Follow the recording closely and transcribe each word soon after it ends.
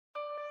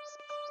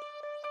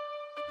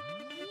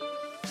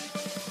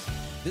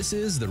This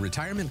is the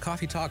Retirement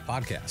Coffee Talk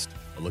Podcast,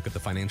 a look at the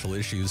financial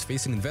issues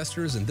facing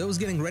investors and those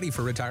getting ready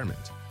for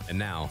retirement. And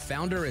now,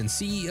 founder and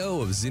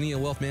CEO of Zinnia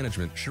Wealth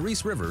Management,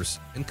 Sharice Rivers,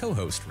 and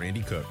co-host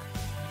Randy Cook.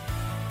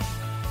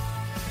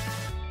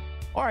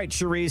 All right,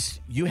 Sharice,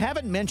 you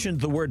haven't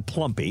mentioned the word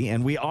plumpy,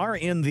 and we are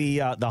in the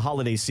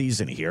holiday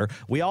season here.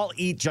 We all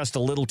eat just a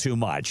little too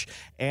much,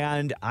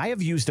 and I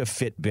have used a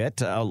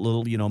Fitbit, a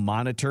little,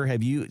 monitor.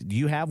 Do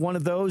you have one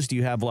of those? Do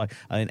you have like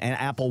an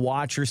Apple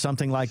Watch or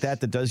something like that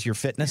does your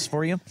fitness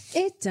for you?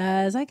 It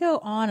does. I go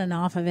on and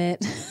off of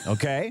it.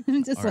 Okay.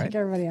 Just like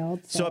everybody else.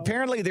 So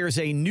apparently there's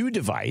a new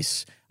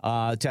device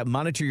to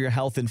monitor your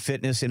health and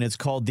fitness, and it's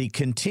called the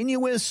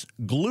Continuous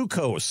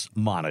Glucose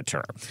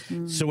Monitor.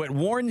 So it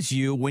warns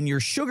you when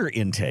your sugar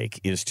intake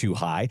is too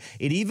high.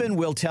 It even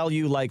will tell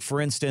you, like,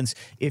 for instance,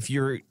 if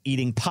you're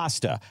eating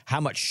pasta, how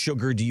much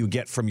sugar do you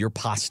get from your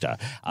pasta?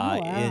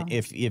 Wow.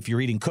 If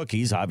you're eating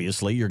cookies,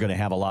 obviously, you're going to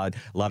have a lot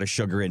of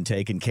sugar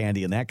intake and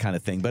candy and that kind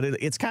of thing. But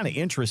it's kind of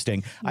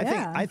interesting.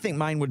 Yeah. I think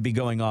mine would be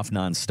going off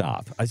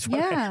nonstop. I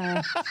swear.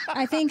 Yeah.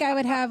 I think I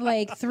would have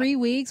like 3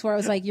 weeks where I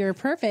was like, you're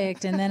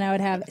perfect. And then I would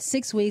have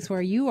 6 weeks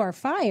where you are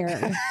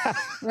fired.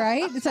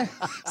 Right?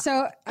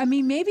 So, I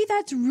mean, maybe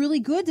that's really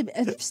good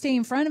to stay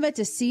in front of it,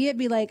 to see it,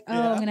 be like,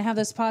 oh, I'm going to have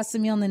this pasta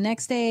meal, and the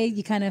next day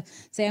you kind of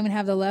say, I'm going to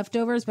have the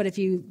leftovers. But if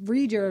you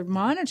read your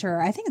monitor,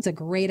 I think it's a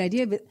great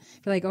idea. But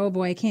you're like, oh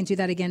boy, I can't do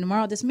that again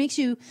tomorrow. This makes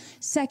you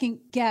second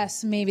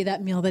guess maybe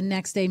that meal the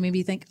next day. Maybe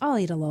you think, I'll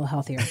eat a little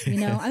healthier. I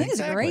think it's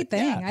a great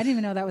thing. Yeah. I didn't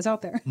even know that was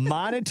out there.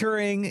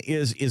 Monitoring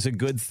is a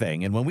good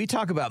thing. And when we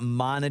talk about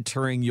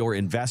monitoring your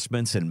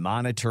investments and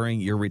monitoring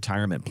your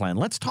retirement plan,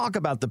 let's talk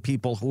about the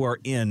people who are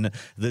in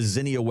the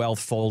Zinnia Wealth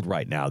fold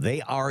right now.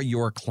 They are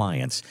your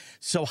clients.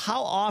 So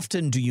how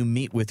often do you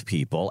meet with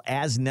people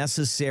as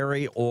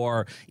necessary?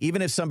 Or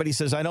even if somebody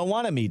says, I don't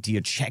want to meet, do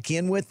you check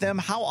in with them?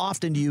 How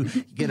often do you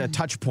get a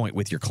touch point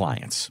with your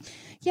clients?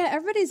 Yeah,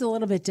 everybody's a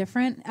little bit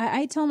different.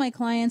 I tell my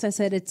clients, I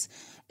said,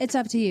 it's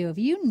up to you. If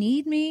you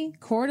need me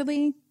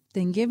quarterly,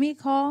 then give me a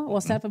call.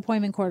 We'll set up an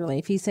appointment quarterly.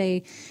 If you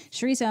say,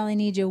 Sharice, I only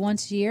need you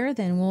once a year,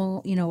 then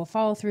we'll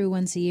follow through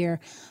once a year.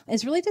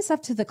 It's really just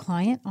up to the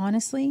client,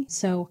 honestly.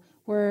 So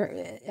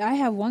I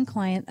have one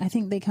client, I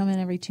think they come in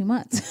every 2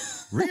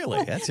 months.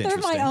 Really? That's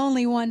interesting. They're my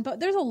only one, but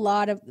there's a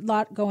lot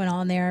going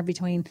on there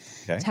between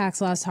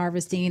tax loss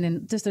harvesting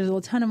and just there's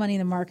a ton of money in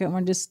the market. And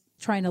we're just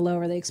trying to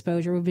lower the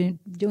exposure. We've been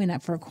doing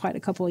that for quite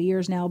a couple of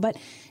years now, but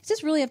it's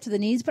just really up to the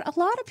needs. But a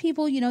lot of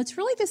people, it's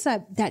really just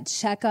that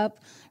checkup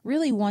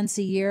really once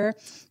a year.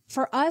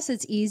 For us,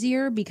 it's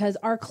easier because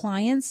our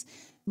clients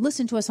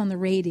listen to us on the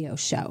radio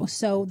show.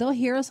 So they'll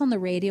hear us on the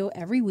radio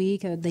every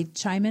week. They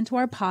chime into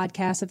our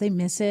podcast if they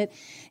miss it,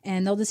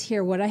 and they'll just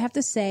hear what I have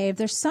to say. If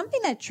there's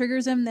something that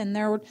triggers them, then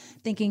they're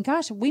thinking,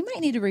 gosh, we might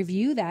need to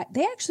review that.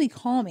 They actually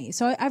call me.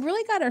 So I've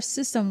really got our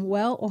system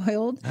well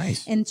oiled.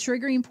 Nice. And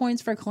triggering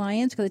points for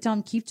clients, because I tell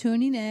them, keep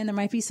tuning in. There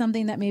might be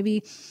something that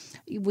maybe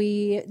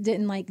we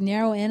didn't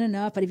narrow in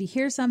enough, but if you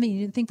hear something you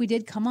didn't think we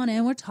did, come on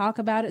in, we'll talk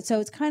about it. So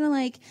it's kind of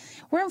like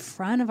we're in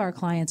front of our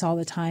clients all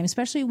the time,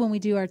 especially when we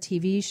do our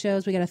TV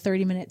shows. We got a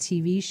 30-minute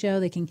TV show.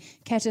 They can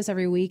catch us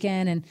every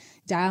weekend and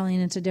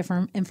dialing into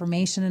different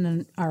information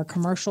and our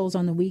commercials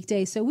on the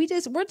weekday. So we're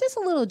just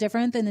a little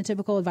different than the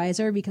typical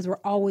advisor because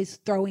we're always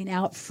throwing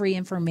out free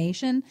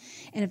information.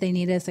 And if they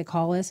need us, they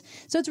call us.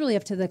 So it's really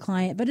up to the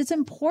client, but it's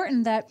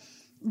important that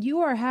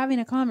you are having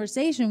a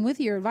conversation with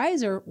your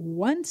advisor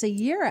once a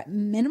year at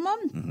minimum.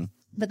 Mm-hmm.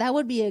 But that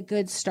would be a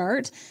good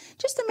start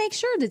just to make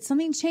sure that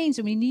something changed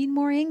and we need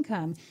more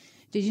income.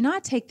 Did you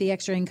not take the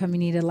extra income you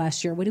needed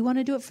last year? What do you want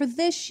to do it for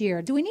this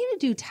year? Do we need to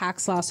do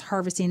tax loss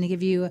harvesting to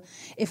give you,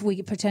 if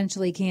we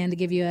potentially can, to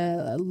give you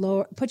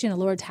put you in a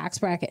lower tax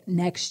bracket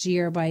next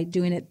year by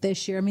doing it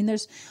this year? I mean,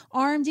 there's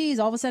RMDs.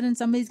 All of a sudden,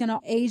 somebody's going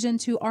to age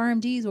into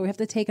RMDs where we have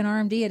to take an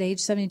RMD at age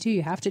 72.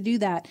 You have to do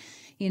that.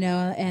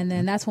 And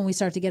then that's when we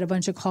start to get a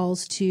bunch of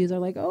calls too. They're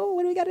like, oh,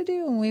 what do we got to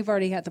do? And we've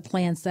already got the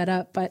plan set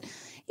up. But,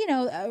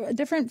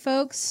 different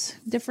folks,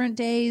 different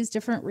days,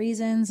 different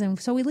reasons. And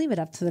so we leave it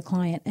up to the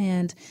client.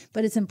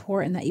 But it's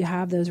important that you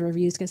have those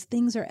reviews because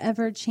things are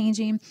ever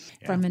changing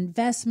from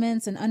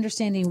investments and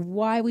understanding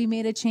why we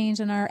made a change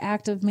in our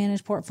active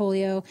managed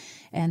portfolio.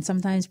 And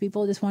sometimes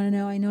people just want to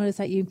know, I noticed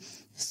that you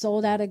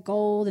sold out of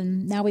gold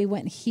and now we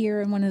went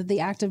here in one of the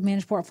active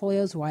managed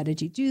portfolios. Why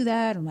did you do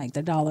that? I'm like,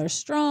 the dollar's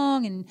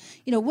strong and,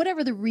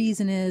 whatever the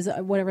reason is,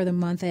 whatever the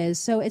month is.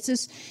 So it's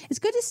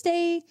good to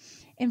stay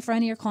in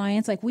front of your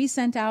clients. Like we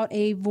sent out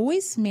a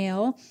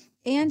voicemail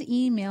and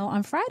email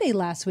on Friday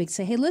last week.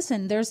 Say, hey,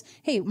 listen,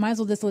 might as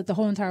well just let the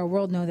whole entire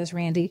world know this,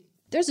 Randy.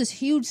 There's this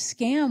huge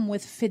scam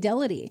with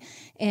Fidelity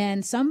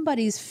and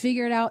somebody's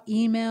figured out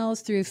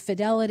emails through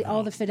Fidelity,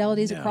 all the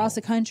Fidelities across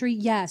the country.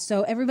 Yeah.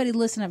 So everybody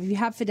listen up. If you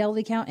have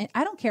Fidelity account, and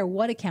I don't care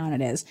what account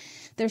it is,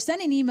 they're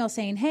sending emails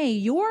saying, hey,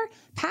 your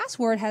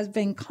password has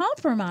been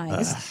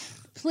compromised.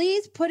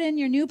 Please put in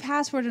your new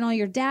password and all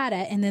your data.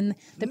 And then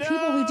the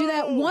people who do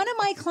that, one of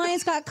my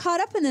clients got caught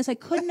up in this. I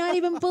could not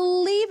even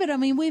believe it. I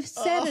mean, we've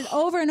said it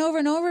over and over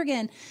and over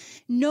again.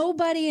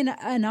 Nobody in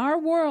our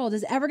world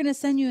is ever going to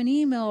send you an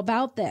email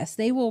about this.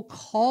 They will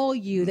call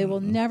you. They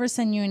will never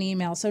send you an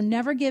email. So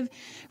never give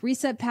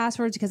reset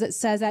passwords because it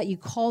says that. You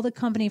call the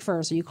company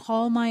first, or you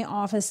call my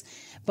office.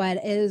 But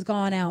it has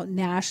gone out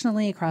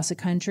nationally across the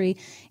country.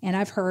 And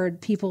I've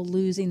heard people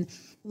losing,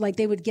 like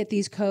they would get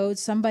these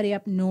codes. Somebody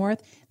up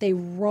north, they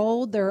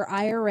rolled their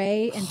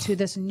IRA into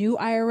this new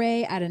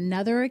IRA at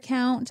another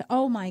account.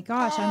 Oh my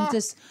gosh.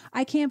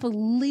 I can't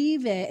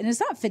believe it. And it's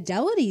not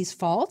Fidelity's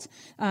fault.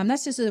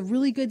 That's just a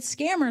really good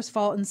scammer's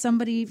fault, and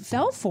somebody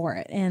fell for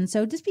it. And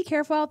so just be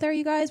careful out there,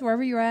 you guys,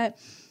 wherever you're at.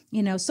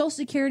 You know, Social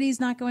Security is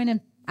not going to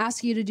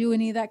ask you to do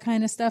any of that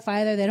kind of stuff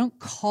either. They don't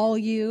call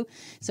you.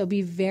 So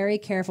be very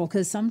careful,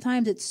 because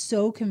sometimes it's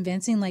so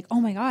convincing, like,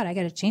 oh my God, I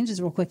got to change this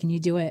real quick. And you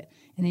do it,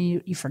 and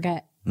then you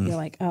forget. You're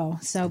like, oh,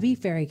 so be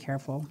very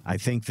careful. I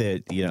think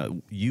that,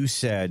 you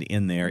said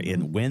in there,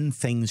 in when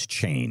things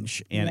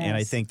change, and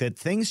I think that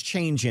things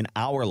change in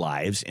our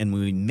lives, and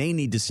we may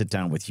need to sit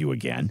down with you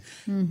again,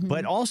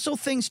 but also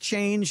things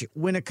change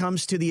when it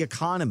comes to the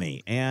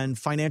economy and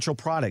financial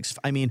products.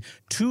 I mean,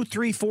 2,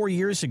 3, 4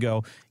 years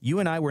ago, you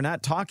and I were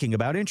not talking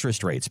about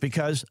interest rates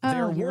because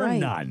there were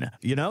none.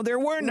 There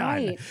were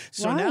none. Right.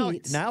 So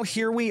now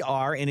here we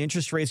are, and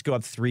interest rates go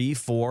up 3,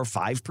 4,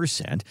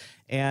 5%.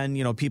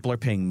 And, people are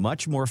paying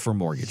much more for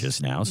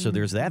mortgages now. So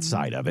there's that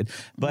side of it.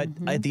 But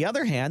at the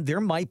other hand, there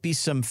might be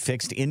some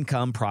fixed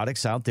income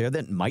products out there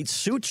that might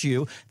suit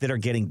you that are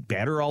getting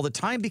better all the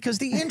time because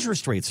the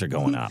interest rates are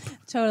going up.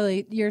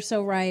 Totally. You're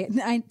so right.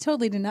 I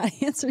totally did not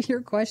answer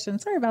your question.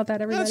 Sorry about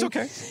that, everybody. That's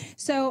okay.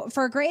 So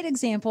for a great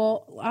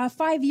example, 4 or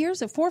 5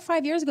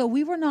 years ago,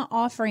 we were not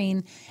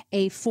offering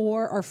a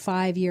 4 or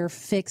 5 year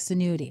fixed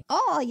annuity.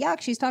 Oh,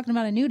 yuck. She's talking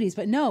about annuities.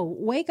 But no,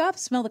 wake up,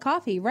 smell the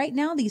coffee. Right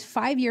now, these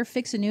 5-year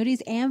fixed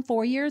annuities and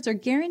 4 years are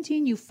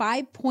guaranteeing you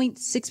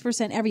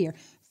 5.6% every year.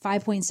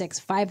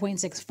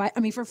 5.6. I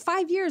mean, for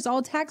 5 years,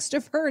 all tax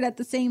deferred at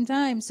the same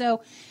time.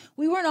 So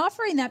we weren't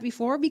offering that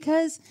before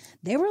because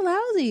they were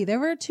lousy. They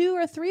were 2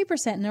 or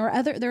 3%, and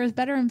there was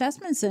better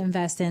investments to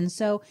invest in.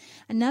 So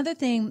another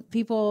thing,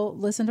 people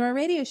listen to our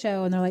radio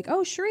show and they're like,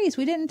 oh, Charisse,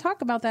 we didn't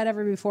talk about that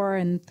ever before.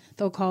 And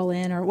they'll call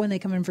in, or when they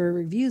come in for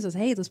reviews, they'll say,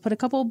 hey, let's put a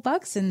couple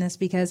bucks in this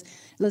because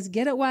let's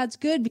get it while it's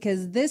good,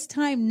 because this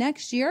time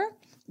next year,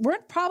 we're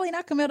probably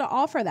not going to be able to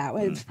offer that.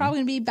 It's probably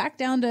going to be back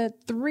down to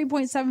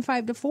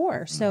 3.75 to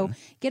 4. So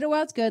get it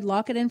while it's good,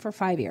 lock it in for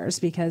 5 years,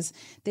 because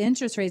the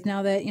interest rates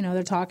now that,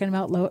 they're talking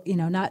about low,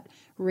 not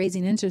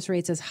raising interest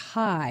rates as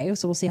high.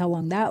 So we'll see how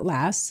long that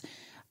lasts.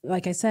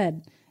 Like I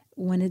said,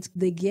 when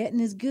the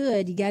getting is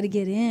good, you got to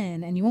get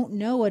in, and you won't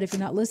know it if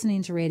you're not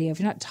listening to radio, if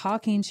you're not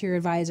talking to your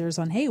advisors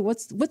on, hey,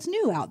 what's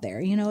new out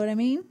there? You know what I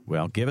mean?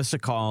 Well, give us a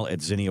call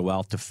at Zinnia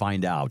Wealth to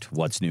find out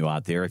what's new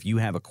out there. If you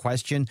have a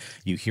question,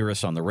 you hear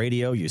us on the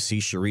radio, you see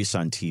Charisse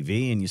on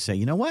TV, and you say,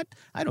 you know what?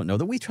 I don't know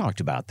that we talked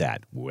about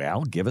that.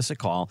 Well, give us a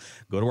call.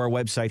 Go to our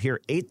website here,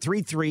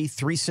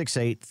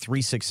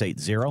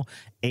 833-368-3680.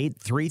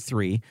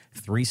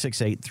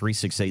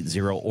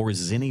 833-368-3680 or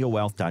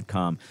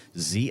zinniawealth.com,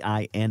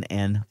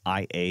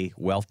 ZINNIA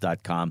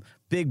wealth.com.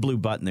 Big blue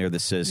button there that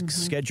says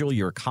schedule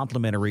your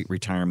complimentary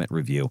retirement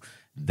review.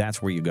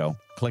 That's where you go.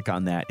 Click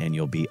on that and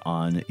you'll be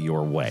on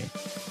your way.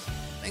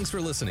 Thanks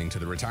for listening to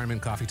the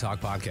Retirement Coffee Talk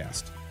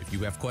podcast. If you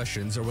have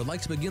questions or would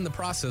like to begin the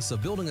process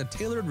of building a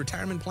tailored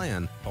retirement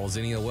plan, call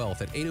Zinnia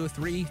Wealth at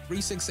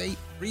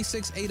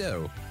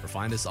 803-368-3680 or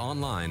find us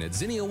online at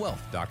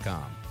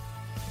zinniawealth.com.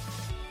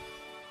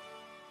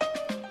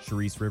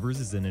 Charisse Rivers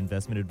is an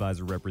investment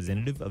advisor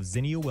representative of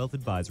Zinnia Wealth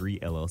Advisory,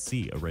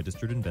 LLC, a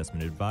registered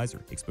investment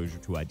advisor. Exposure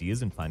to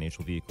ideas and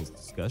financial vehicles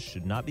discussed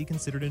should not be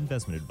considered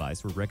investment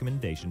advice or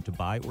recommendation to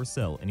buy or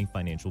sell any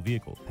financial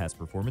vehicle. Past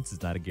performance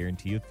is not a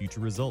guarantee of future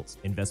results.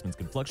 Investments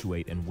can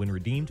fluctuate, and when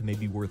redeemed may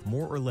be worth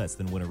more or less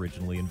than when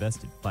originally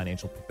invested.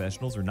 Financial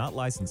professionals are not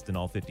licensed in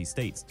all 50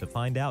 states. To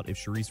find out if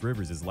Charisse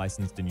Rivers is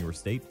licensed in your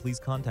state, please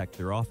contact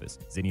their office.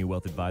 Zinnia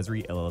Wealth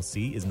Advisory,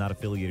 LLC is not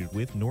affiliated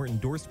with nor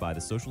endorsed by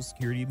the Social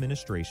Security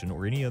Administration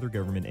or any other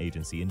government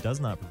agency and does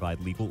not provide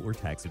legal or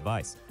tax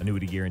advice.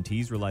 Annuity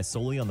guarantees rely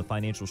solely on the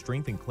financial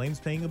strength and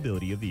claims-paying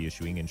ability of the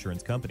issuing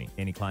insurance company.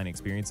 Any client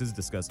experiences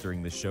discussed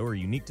during this show are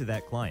unique to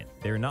that client.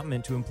 They are not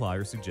meant to imply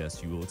or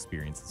suggest you will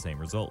experience the same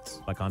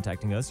results. By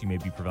contacting us, you may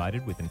be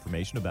provided with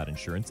information about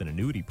insurance and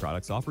annuity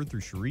products offered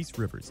through Charisse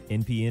Rivers,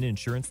 NPN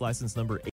Insurance License Number